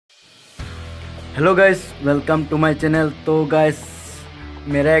Hello guys, welcome to my channel. तो guys,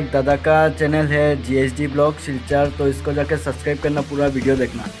 मेरा एक दादा का चैनल है GSD ब्लॉग सिलचर, तो इसको जाकर सब्सक्राइब करना, पूरा वीडियो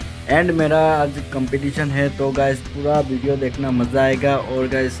देखना। एंड मेरा आज कंपटीशन है, तो गाइस पूरा वीडियो देखना, मज़ा आएगा। और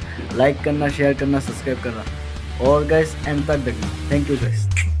गाइस लाइक करना, शेयर करना, सब्सक्राइब करना, और गाइस एंड तक देखना। Thank you guys.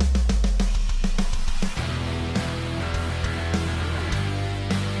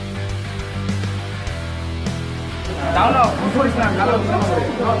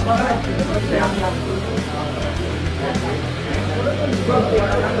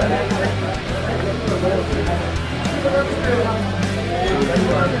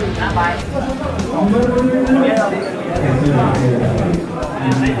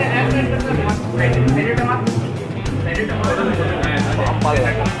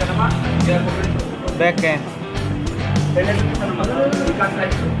 Back end.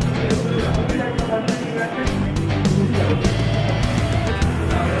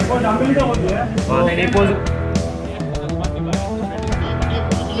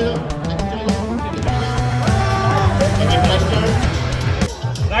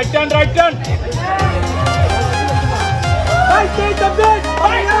 Right turn, right turn. Right turn, the bed.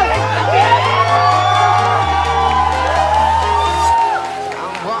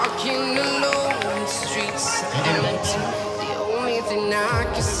 I'm walking alone, streets empty. The only thing I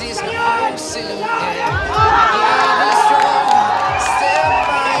can see is my own silhouette. Getting strong, step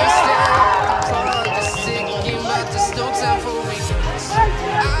by step. The clock is ticking, but there's no time for regrets. I've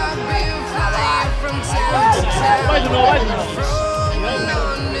been flying from town to town, from London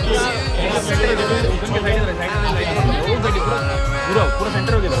to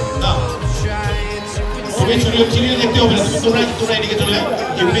चिड़िया देखते हो मेरा तुम्हारा एडिके चले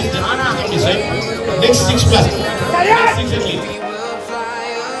you win the next 6 plus next 6 only.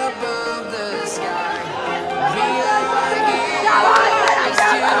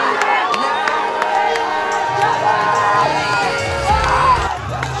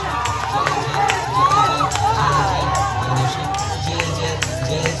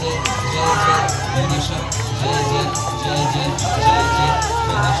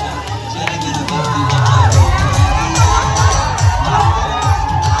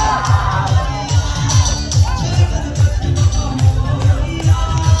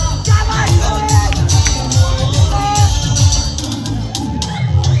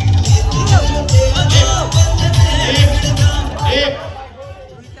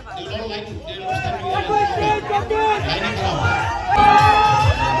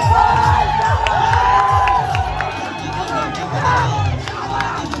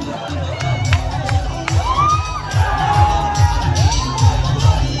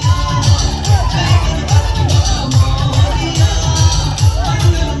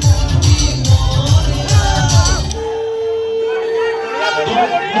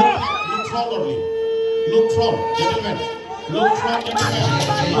 Look from, gentlemen. Look from, gentlemen.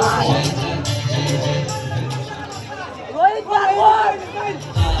 Look from.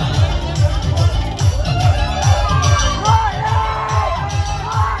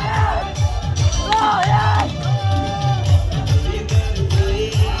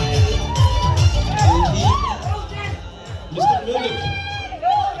 Mr. Malik,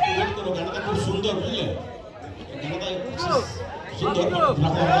 wait करो, गाना तो खूब सुंदर बुझले, गाना तो सुंदर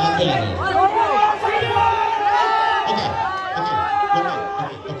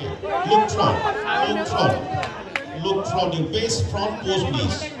Okay. Look front. Your base front pose,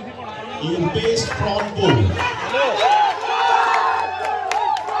 please. Your base front pose.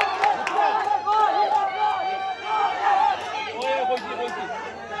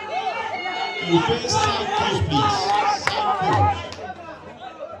 Your base side pose, please. Side pose.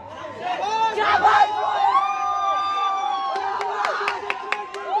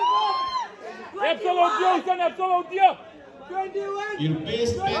 Absolutely. Your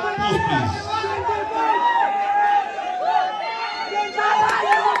base back pose, please.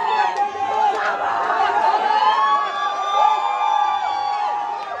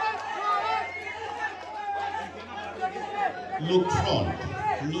 Look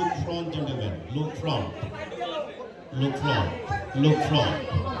front, gentlemen. Look front. Let me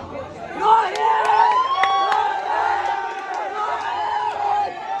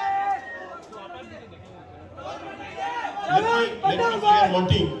clear one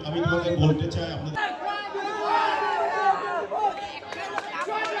thing. अभी तुम्हारे voltage है अपने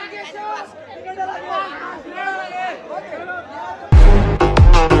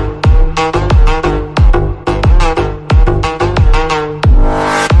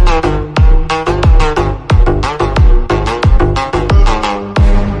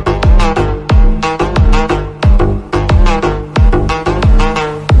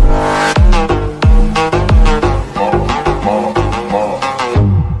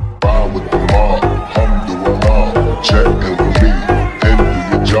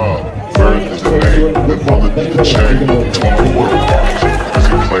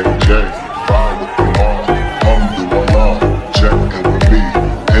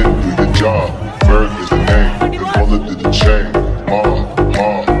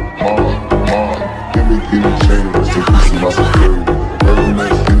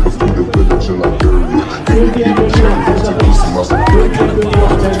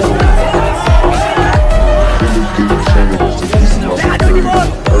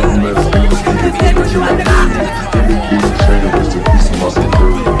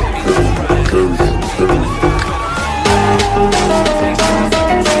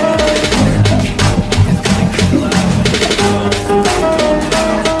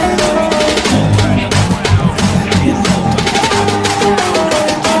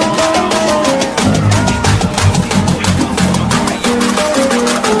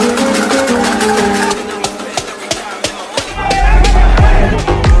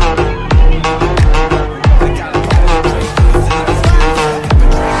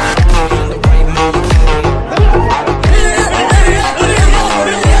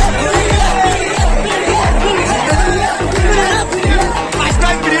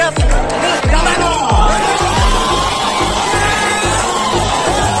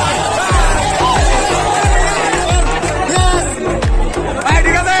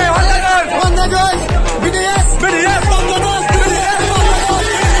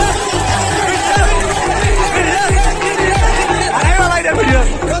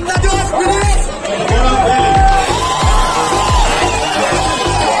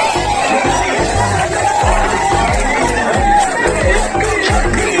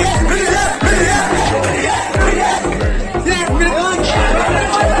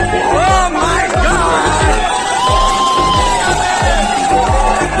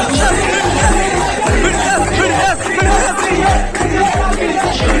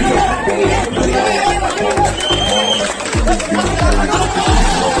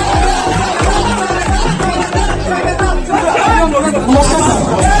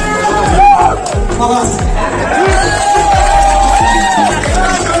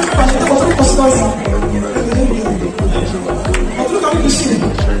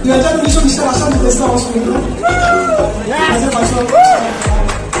 2020 সালে আসাম দেশে অবস্থিত আছে পাঁচশো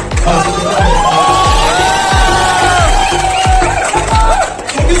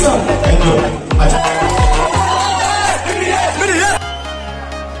thank you sir thank you আচ্ছা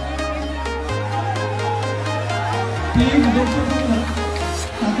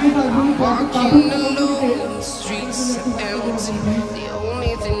Walking alone, the streets are empty. The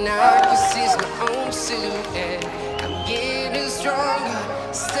only thing I can see is my own silhouette. I'm getting stronger,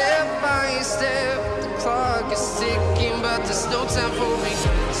 step by step. The clock is ticking, but there's no time for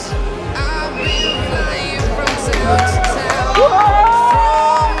regrets. I've been flying from town to town,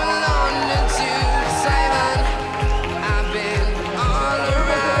 from London to Taiwan. I've been all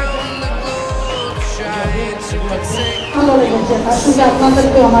around the globe trying to protect.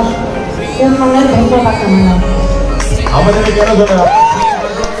 আমাদের কেন ধরে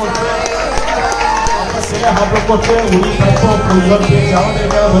হাবড় করছে উনি পরিবার পেয়েছে আমাদের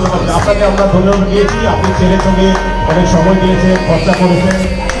কেন ধন্যবাদ আপনাকে আমরা ধন্যবাদ দিয়েছি আপনি ছেলের সঙ্গে অনেক সময় দিয়েছেন খরচা করেছেন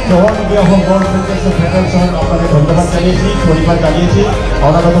ফেডারেশন আপনাকে ধন্যবাদ জানিয়েছি পরিবার জানিয়েছি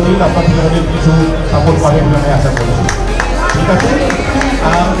অনাগত দিন আপনার থেকে অনেক কিছু সাপোর্ট পাবেন বলে আশা করেছি ঠিক আছে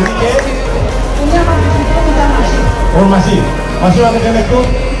উনিকে ওর মাসি মাসিমা দেখেন একটু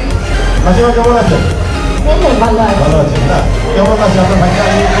মাসিমা কেমন আছেন ভালো আছেন না কেমন আছে আপনার ভাইটা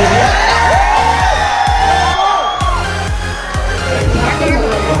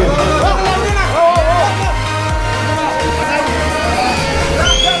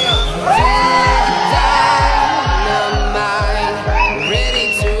Ready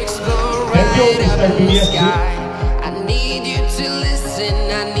to explore right up in the sky.